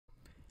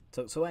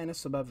Tucked away in a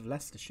suburb of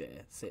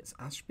Leicestershire sits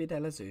Ashby de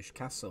la Zouch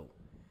Castle.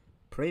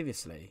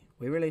 Previously,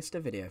 we released a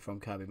video from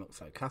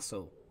Zouch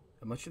Castle,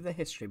 and much of the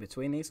history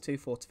between these two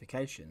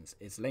fortifications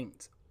is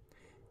linked.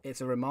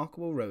 It's a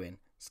remarkable ruin,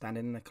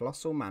 standing in a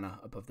colossal manor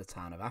above the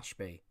town of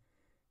Ashby.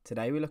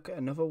 Today we look at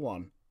another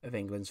one of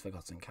England's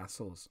forgotten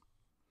castles.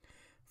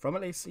 From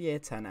at least the year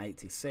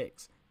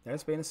 1086, there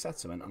has been a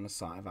settlement on the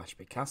site of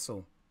Ashby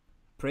Castle.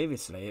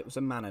 Previously, it was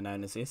a manor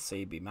known as the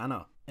Ashby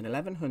Manor. In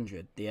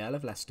 1100, the Earl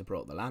of Leicester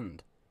bought the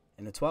land.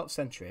 In the 12th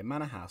century, a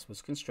manor house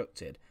was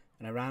constructed,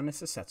 and around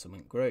this the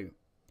settlement grew.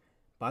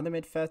 By the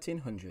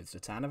mid-1300s, the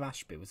town of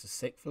Ashby was the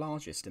 6th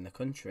largest in the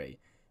country,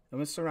 and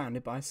was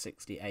surrounded by a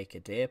 60-acre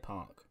deer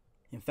park.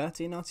 In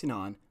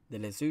 1399, the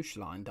Zouch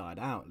line died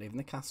out, leaving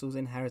the castle's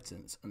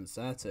inheritance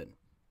uncertain.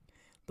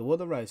 The War of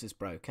the Roses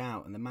broke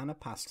out, and the manor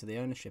passed to the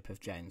ownership of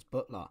James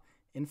Butler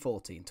in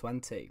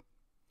 1420.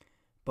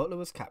 Butler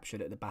was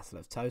captured at the Battle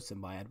of Towton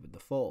by Edward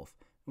IV,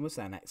 and was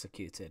then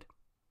executed.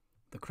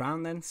 The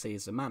Crown then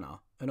seized the manor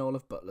and all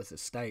of Butler's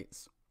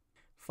estates.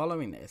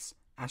 Following this,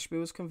 Ashby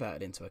was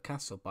converted into a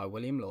castle by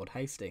William Lord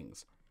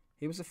Hastings.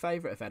 He was a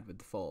favourite of Edward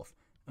IV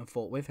and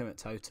fought with him at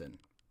Towton.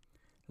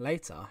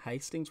 Later,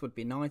 Hastings would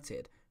be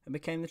knighted and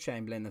became the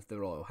Chamberlain of the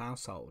royal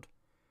household.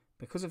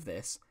 Because of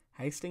this,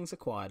 Hastings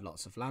acquired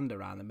lots of land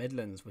around the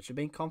Midlands which had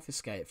been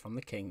confiscated from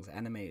the king's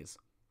enemies.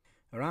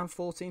 Around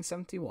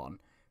 1471,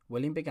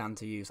 William began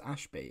to use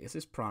Ashby as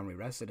his primary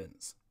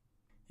residence.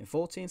 In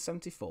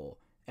 1474,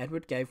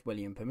 Edward gave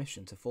William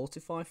permission to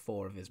fortify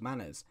 4 of his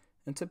manors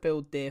and to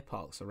build deer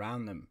parks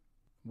around them.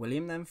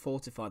 William then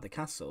fortified the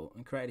castle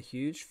and created a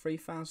huge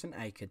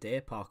 3,000-acre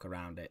deer park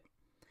around it.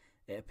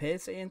 It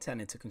appears that he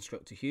intended to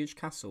construct a huge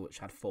castle which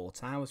had 4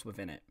 towers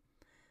within it.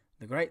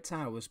 The Great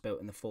Tower was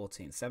built in the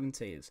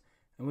 1470s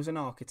and was an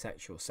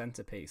architectural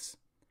centrepiece.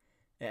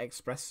 It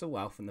expressed the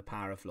wealth and the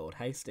power of Lord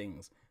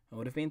Hastings and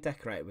would have been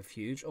decorated with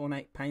huge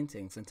ornate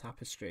paintings and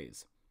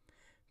tapestries.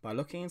 By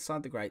looking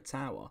inside the Great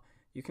Tower,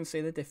 you can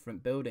see the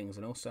different buildings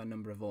and also a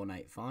number of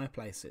ornate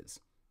fireplaces.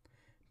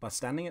 By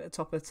standing at the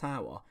top of the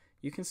tower,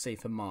 you can see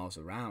for miles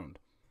around.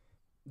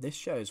 This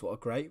shows what a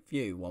great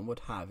view one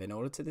would have in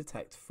order to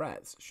detect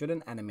threats should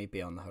an enemy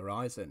be on the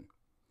horizon.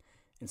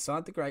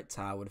 Inside the Great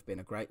Tower would have been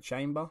a great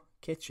chamber,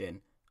 kitchen,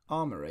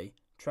 armoury,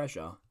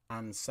 treasure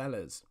and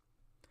cellars.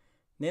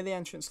 Near the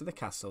entrance to the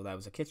castle there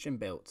was a kitchen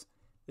built.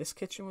 This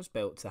kitchen was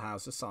built to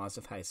house the size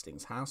of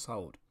Hastings'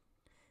 household.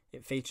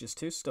 It features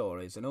 2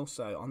 stories and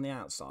also on the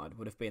outside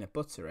would have been a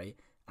buttery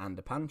and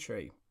a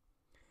pantry.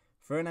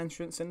 For an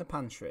entrance in the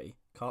pantry,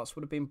 carts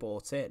would have been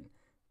brought in,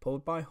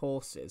 pulled by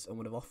horses and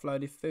would have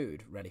offloaded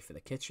food ready for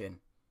the kitchen.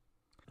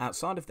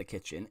 Outside of the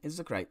kitchen is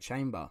the great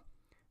chamber.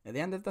 At the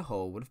end of the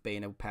hall would have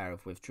been a pair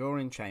of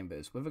withdrawing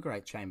chambers with a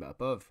great chamber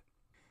above.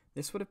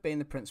 This would have been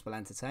the principal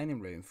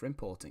entertaining room for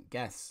important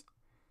guests.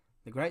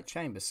 The great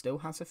chamber still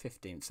has a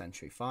 15th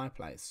century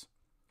fireplace.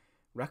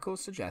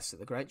 Records suggest that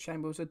the great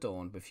chamber was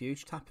adorned with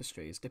huge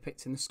tapestries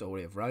depicting the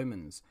story of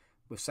Romans,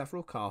 with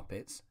several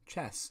carpets,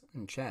 chests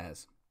and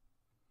chairs.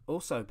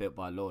 Also built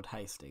by Lord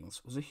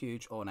Hastings was a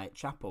huge ornate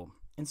chapel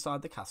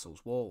inside the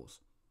castle's walls.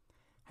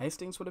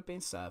 Hastings would have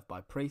been served by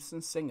priests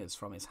and singers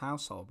from his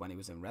household when he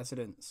was in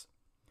residence.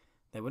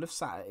 They would have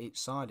sat at each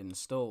side in the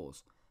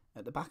stalls.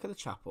 At the back of the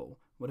chapel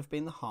would have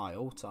been the high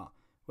altar,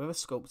 with a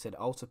sculpted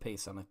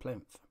altarpiece on a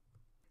plinth.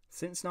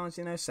 Since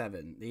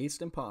 1907, the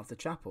eastern part of the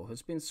chapel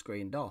has been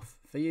screened off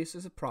for use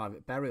as a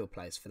private burial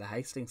place for the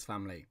Hastings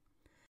family.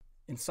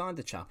 Inside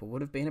the chapel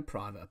would have been a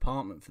private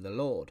apartment for the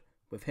Lord,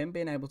 with him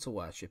being able to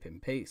worship in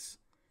peace.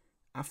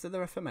 After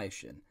the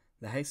Reformation,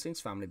 the Hastings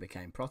family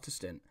became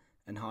Protestant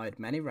and hired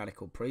many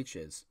radical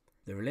preachers.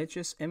 The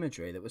religious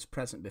imagery that was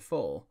present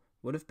before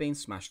would have been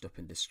smashed up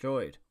and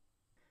destroyed.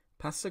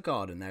 Past the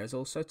garden there is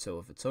also 2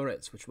 of the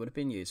turrets which would have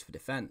been used for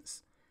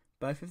defence.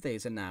 Both of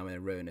these are now in a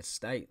ruinous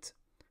state.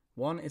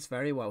 One is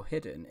very well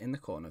hidden in the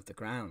corner of the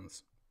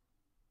grounds.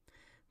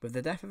 With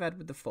the death of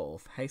Edward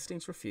IV,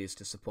 Hastings refused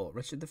to support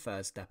Richard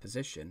I's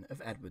deposition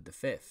of Edward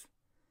V.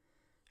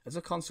 As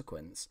a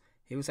consequence,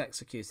 he was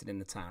executed in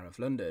the Tower of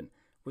London,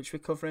 which we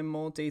cover in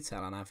more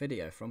detail on our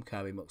video from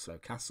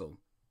Zouch Castle.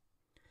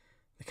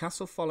 The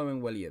castle following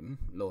William,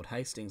 Lord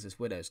Hastings'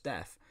 widow's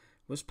death,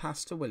 was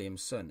passed to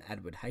William's son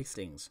Edward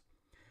Hastings.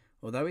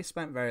 Although he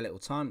spent very little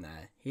time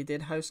there, he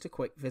did host a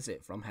quick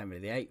visit from Henry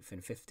VIII in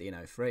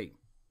 1503.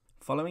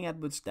 Following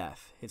Edward's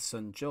death, his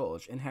son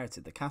George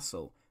inherited the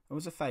castle and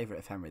was a favourite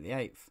of Henry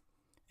VIII,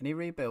 and he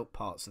rebuilt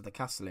parts of the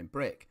castle in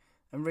brick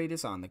and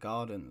redesigned the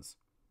gardens.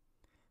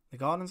 The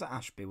gardens at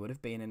Ashby would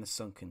have been in a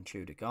sunken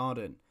Tudor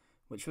garden,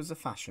 which was the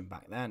fashion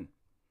back then.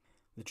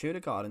 The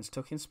Tudor gardens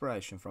took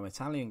inspiration from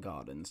Italian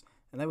gardens,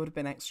 and they would have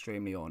been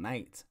extremely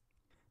ornate.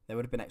 They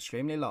would have been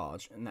extremely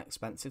large and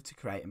expensive to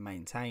create and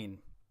maintain.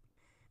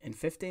 In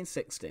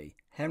 1560,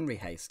 Henry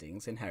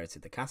Hastings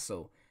inherited the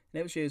castle, and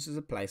it was used as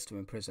a place to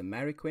imprison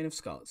Mary Queen of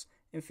Scots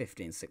in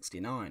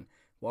 1569,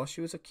 while she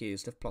was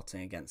accused of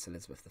plotting against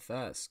Elizabeth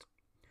I.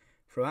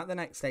 Throughout the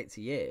next 80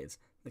 years,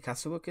 the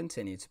castle would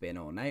continue to be an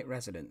ornate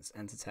residence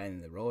entertaining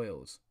the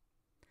royals.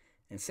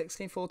 In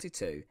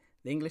 1642,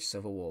 the English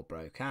Civil War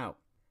broke out.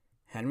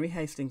 Henry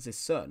Hastings'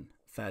 son,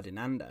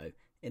 Ferdinando,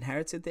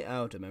 inherited the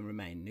earldom and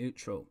remained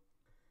neutral.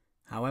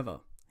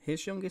 However,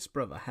 his youngest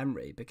brother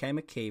Henry became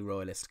a key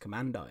royalist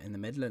commander in the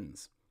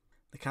Midlands.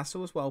 The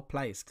castle was well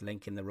placed,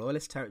 linking the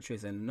royalist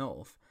territories in the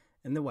north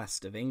and the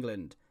west of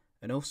England,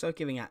 and also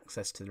giving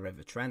access to the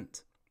River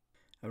Trent.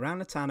 Around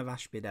the town of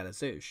Ashby de la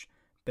Zouch,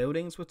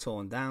 buildings were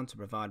torn down to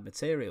provide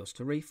materials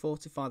to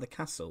refortify the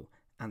castle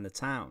and the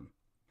town.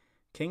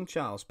 King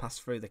Charles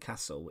passed through the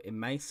castle in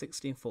May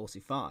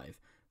 1645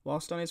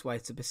 whilst on his way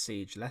to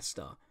besiege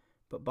Leicester,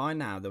 but by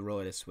now the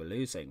royalists were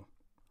losing.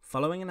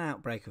 Following an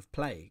outbreak of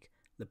plague,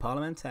 the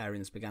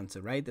parliamentarians began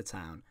to raid the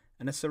town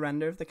and a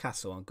surrender of the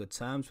castle on good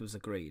terms was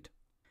agreed.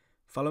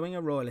 Following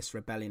a royalist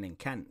rebellion in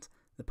Kent,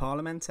 the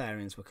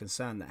parliamentarians were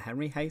concerned that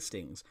Henry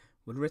Hastings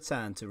would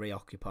return to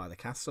reoccupy the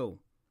castle.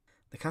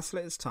 The castle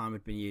at this time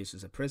had been used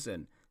as a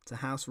prison to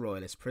house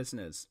royalist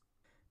prisoners.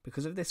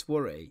 Because of this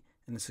worry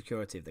and the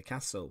security of the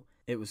castle,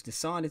 it was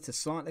decided to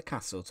site the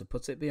castle to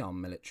put it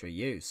beyond military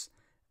use,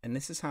 and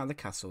this is how the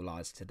castle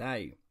lies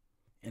today.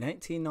 In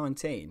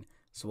 1819,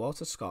 Sir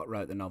Walter Scott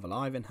wrote the novel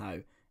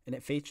Ivanhoe, and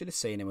it featured a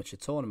scene in which a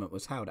tournament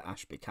was held at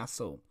Ashby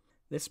Castle.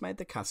 This made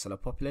the castle a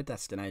popular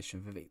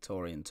destination for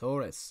Victorian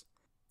tourists.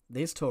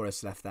 These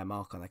tourists left their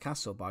mark on the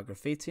castle by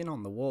graffitiing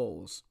on the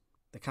walls.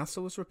 The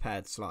castle was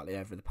repaired slightly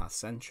over the past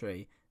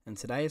century, and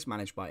today is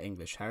managed by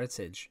English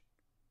Heritage.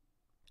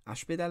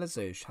 Ashby de la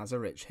Zouch has a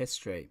rich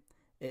history.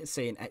 It has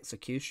seen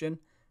execution,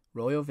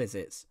 royal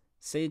visits,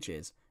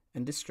 sieges,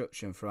 and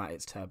destruction throughout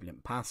its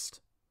turbulent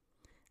past.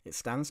 It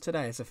stands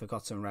today as a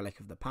forgotten relic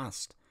of the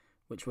past,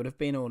 which would have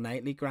been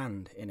ornately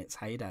grand in its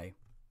heyday.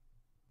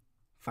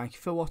 Thank you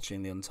for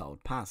watching The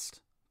Untold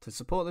Past. To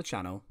support the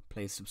channel,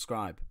 please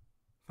subscribe.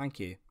 Thank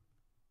you.